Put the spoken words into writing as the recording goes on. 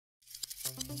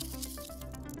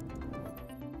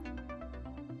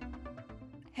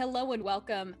Hello and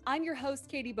welcome. I'm your host,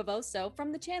 Katie Bavoso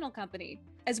from the Channel Company.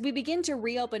 As we begin to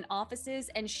reopen offices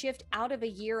and shift out of a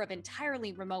year of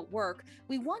entirely remote work,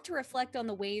 we want to reflect on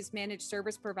the ways managed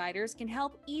service providers can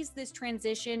help ease this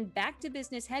transition back to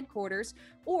business headquarters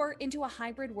or into a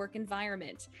hybrid work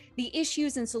environment. The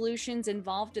issues and solutions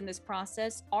involved in this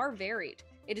process are varied.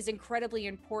 It is incredibly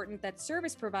important that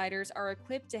service providers are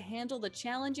equipped to handle the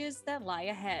challenges that lie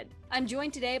ahead. I'm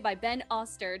joined today by Ben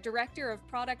Oster, Director of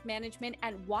Product Management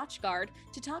at WatchGuard,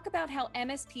 to talk about how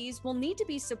MSPs will need to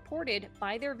be supported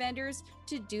by their vendors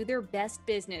to do their best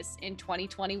business in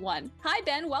 2021. Hi,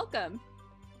 Ben. Welcome.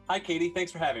 Hi, Katie.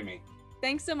 Thanks for having me.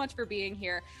 Thanks so much for being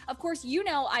here. Of course, you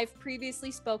know I've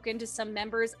previously spoken to some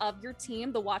members of your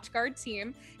team, the WatchGuard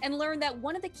team, and learned that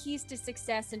one of the keys to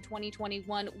success in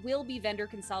 2021 will be vendor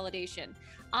consolidation.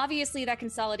 Obviously, that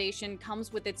consolidation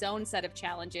comes with its own set of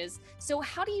challenges. So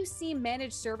how do you see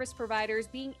managed service providers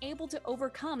being able to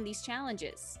overcome these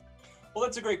challenges? Well,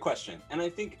 that's a great question, and I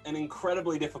think an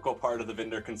incredibly difficult part of the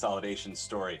vendor consolidation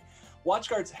story.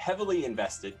 WatchGuard's heavily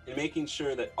invested in making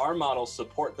sure that our models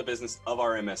support the business of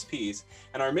our MSPs,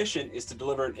 and our mission is to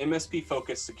deliver an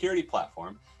MSP-focused security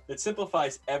platform that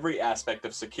simplifies every aspect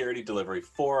of security delivery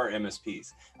for our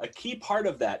MSPs. A key part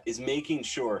of that is making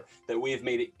sure that we have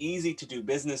made it easy to do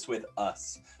business with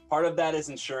us. Part of that is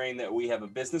ensuring that we have a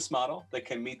business model that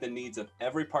can meet the needs of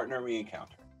every partner we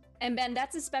encounter. And Ben,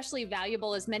 that's especially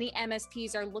valuable as many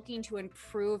MSPs are looking to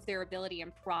improve their ability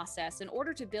and process in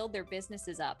order to build their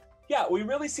businesses up. Yeah, we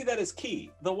really see that as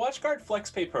key. The WatchGuard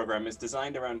FlexPay program is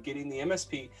designed around getting the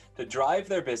MSP to drive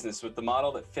their business with the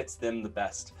model that fits them the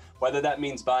best. Whether that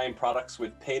means buying products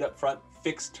with paid upfront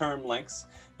fixed term lengths,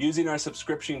 using our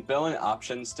subscription billing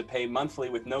options to pay monthly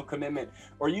with no commitment,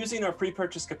 or using our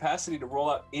pre-purchase capacity to roll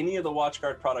out any of the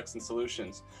WatchGuard products and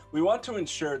solutions, we want to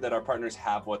ensure that our partners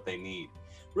have what they need.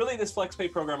 Really, this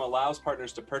FlexPay program allows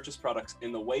partners to purchase products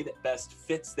in the way that best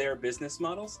fits their business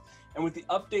models. And with the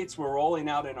updates we're rolling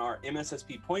out in our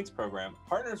MSSP points program,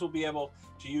 partners will be able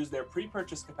to use their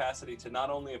pre-purchase capacity to not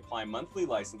only apply monthly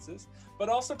licenses, but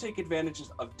also take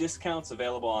advantages of discounts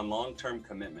available on long-term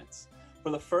commitments. For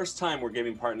the first time, we're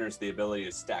giving partners the ability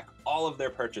to stack all of their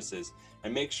purchases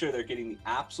and make sure they're getting the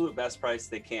absolute best price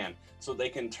they can so they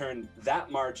can turn that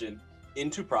margin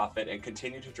into profit and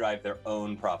continue to drive their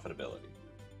own profitability.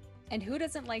 And who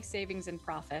doesn't like savings and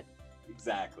profit?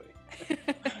 Exactly.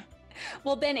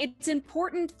 Well, Ben, it's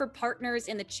important for partners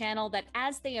in the channel that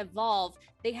as they evolve,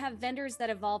 they have vendors that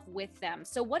evolve with them.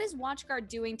 So what is WatchGuard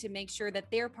doing to make sure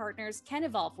that their partners can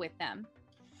evolve with them?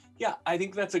 Yeah, I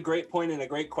think that's a great point and a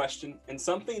great question, and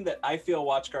something that I feel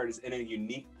WatchGuard is in a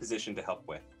unique position to help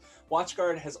with.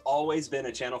 WatchGuard has always been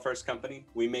a channel-first company.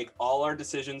 We make all our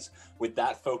decisions with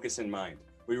that focus in mind.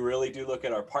 We really do look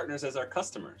at our partners as our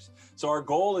customers. So our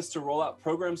goal is to roll out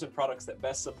programs and products that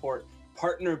best support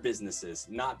partner businesses,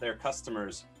 not their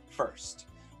customers first.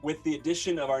 With the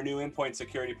addition of our new endpoint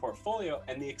security portfolio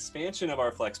and the expansion of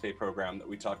our FlexPay program that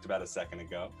we talked about a second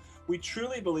ago, we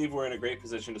truly believe we're in a great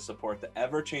position to support the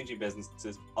ever-changing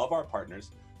businesses of our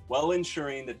partners while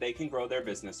ensuring that they can grow their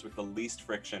business with the least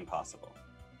friction possible.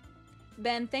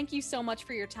 Ben, thank you so much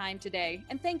for your time today,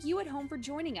 and thank you at home for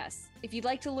joining us. If you'd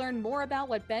like to learn more about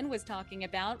what Ben was talking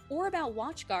about or about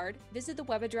WatchGuard, visit the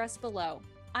web address below.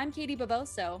 I'm Katie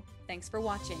Bavoso. Thanks for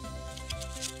watching.